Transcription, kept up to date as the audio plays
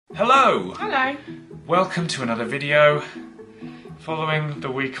Hello! Hello. Welcome to another video following the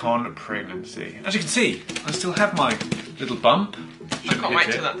week on pregnancy. As you can see, I still have my little bump. I can't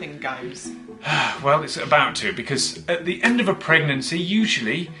wait till that thing goes. Well, it's about to, because at the end of a pregnancy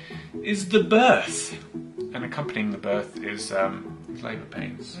usually is the birth. And accompanying the birth is labour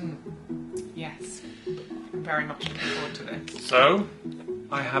pains. Yes. I'm very much looking forward to this. So,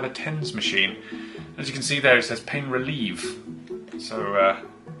 I have a TENS machine. As you can see there, it says pain relieve. So,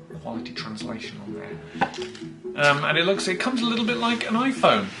 quality translation on there. And it comes a little bit like an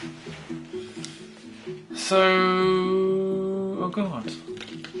iPhone. So, oh god.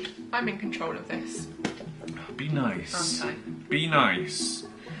 I'm in control of this. Be nice. Okay. Be nice.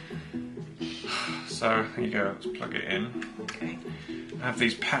 So, here you go, let's plug it in. Okay. I have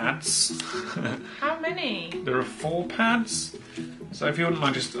these pads. How many? There are 4 pads. So if you wouldn't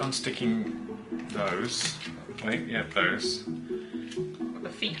mind just unsticking those. Wait, yeah, those. What, the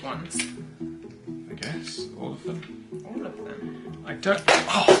feet ones? I guess. All of them. All of them? I don't...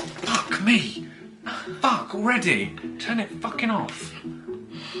 Oh, fuck me! Fuck, already! Turn it fucking off.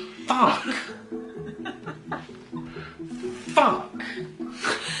 Fuck! Fuck!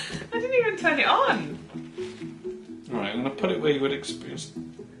 I didn't even turn it on. Right, I'm going to put it where you would experience...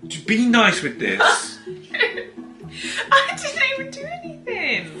 Just be nice with this! I didn't even do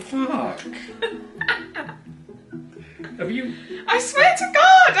anything. Fuck! Have you... I swear to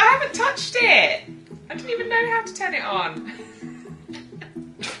God, I haven't touched it. I didn't even know how to turn it on.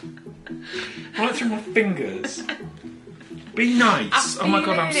 Right through my fingers. Be nice! Oh my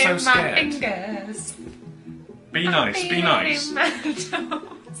god, I'm so scared. Fingers. Be nice, be nice.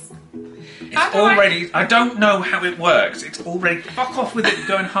 It's already... I don't know how it works. It's already... Fuck off with it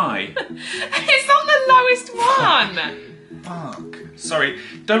going high. It's on the lowest one. Fuck. Sorry,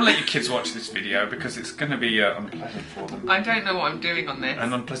 don't let your kids watch this video because it's going to be unpleasant for them. I don't know what I'm doing on this.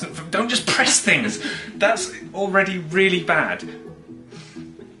 And unpleasant for... Don't just press things. That's already really bad.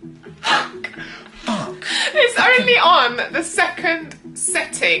 Fuck. Fuck. It's only on the second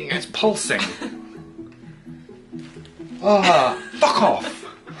setting. It's pulsing. Ah, fuck off.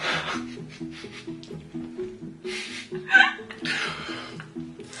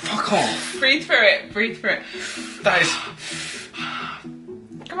 Fuck off. Breathe through it. Breathe through it. That is...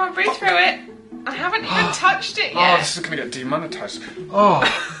 Come on, breathe through it. I haven't even touched it Oh, yet. this is going to get demonetised. Oh.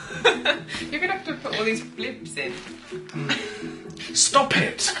 You're going to have to put all these blips in. Stop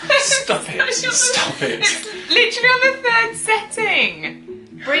it. Stop it. Stop it. It's literally on the third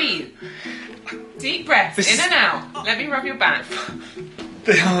setting. Breathe. Deep breaths, in and out. Let me rub your back.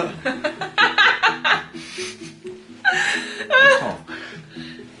 Oh.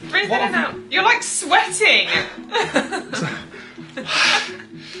 Breathe in and out. You're like sweating.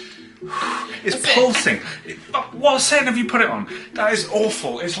 It's pulsing. What setting have you put it on? That is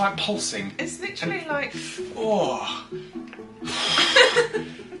awful. It's like pulsing. It's literally like... Oh.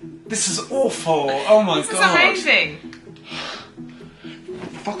 This is awful. Oh my god. This is amazing.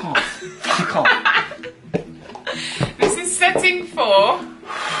 Fuck off. Fuck off. This is setting 4.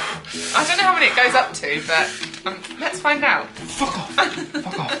 I don't know how many it goes up to, but let's find out. Fuck off.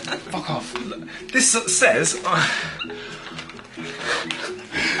 Fuck off. Fuck off. This says...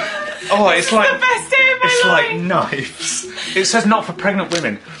 Oh, it's like... the best day of my It's life. like knives. It says not for pregnant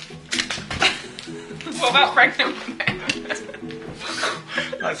women. What about pregnant women?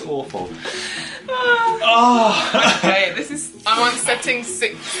 That's awful. Oh. Oh. Okay, this is... I'm on setting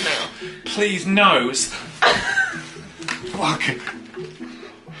 6 now. Please, nose. Fuck.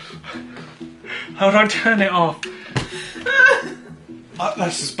 How do I turn it off?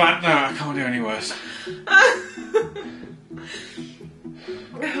 This is bad now. I can't do any worse.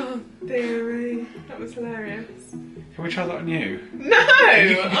 Oh, dearie. That was hilarious. Can we try that on you? No!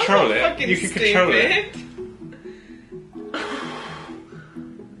 You can control I'm not it. fucking You can stupid. control it.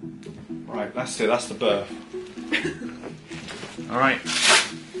 Right, that's it. That's the birth. Alright.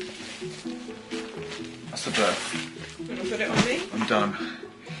 That's the birth. You want to put it on me? I'm done.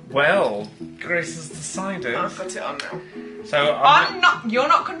 Well, Grace has decided. I've got it on now. So I'm not... You're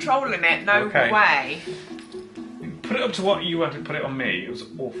not controlling it. No Okay. way. Put it up to what you had to put it on me. It was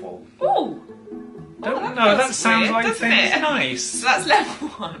awful. Ooh. Don't, that that feels sounds weird, like doesn't things it? nice. So that's level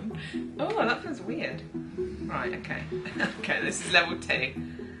 1. Oh, that feels weird. Right, okay. Okay, this is level 2.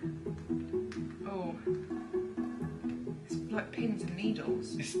 Oh. It's like pins and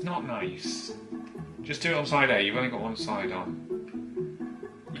needles. It's not nice. Just do it on side A. You've only got one side on.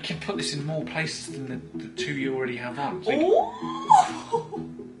 You can put this in more places than the 2 you already have on. So,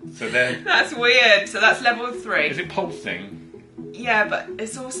 so there. That's weird. So that's level 3. Is it pulsing? Yeah, but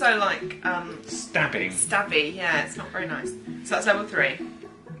it's also like Stabbing. stabby. Yeah, it's not very nice. So that's level 3.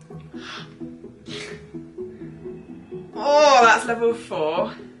 Oh, that's level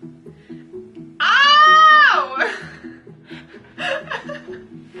 4. Ow!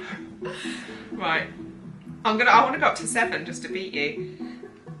 Right. I want to go up to 7 just to beat you.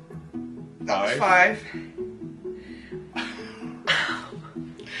 5.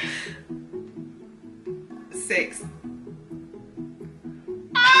 6.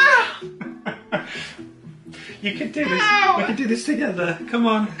 Ah! You can do this. Ow! We can do this together. Come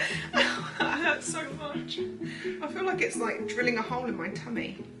on. That hurts so much. I feel like it's like drilling a hole in my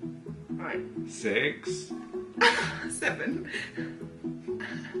tummy. Right. 6. 7.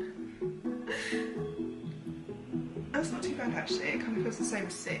 That's not too bad actually. It kind of feels the same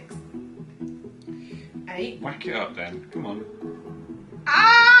as 6. 8. Whack it up then. Come on.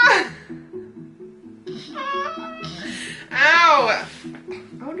 Ah! Ow!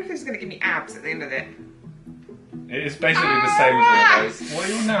 I wonder if this is going to give me abs at the end of it. It is basically the same as one of those. What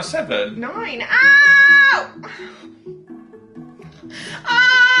are you on now? 7? 9. Ow!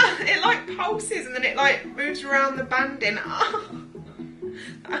 Ah! It like pulses and then it like moves around the banding. Ah.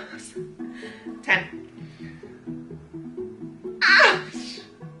 10. Ouch!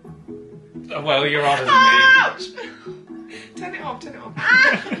 Oh, well, you're harder than me. Ouch! Turn it off, turn it off.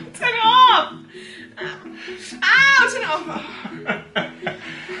 Ah! Turn it off! Ow! Turn it off!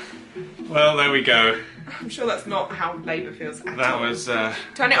 Well, there we go. I'm sure that's not how labour feels at That all. was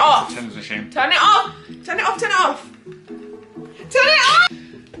Turn it off! the tens machine. Turn it off! Turn it off, turn it off! Turn it off!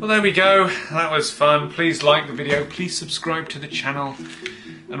 Well, there we go. That was fun. Please like the video. Please subscribe to the channel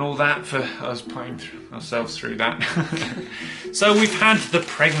and all that for us putting ourselves through that. So we've had the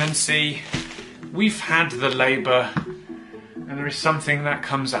pregnancy, we've had the labour, and there is something that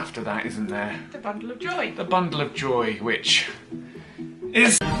comes after that, isn't there? The bundle of joy. The bundle of joy, which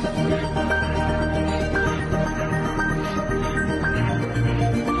is...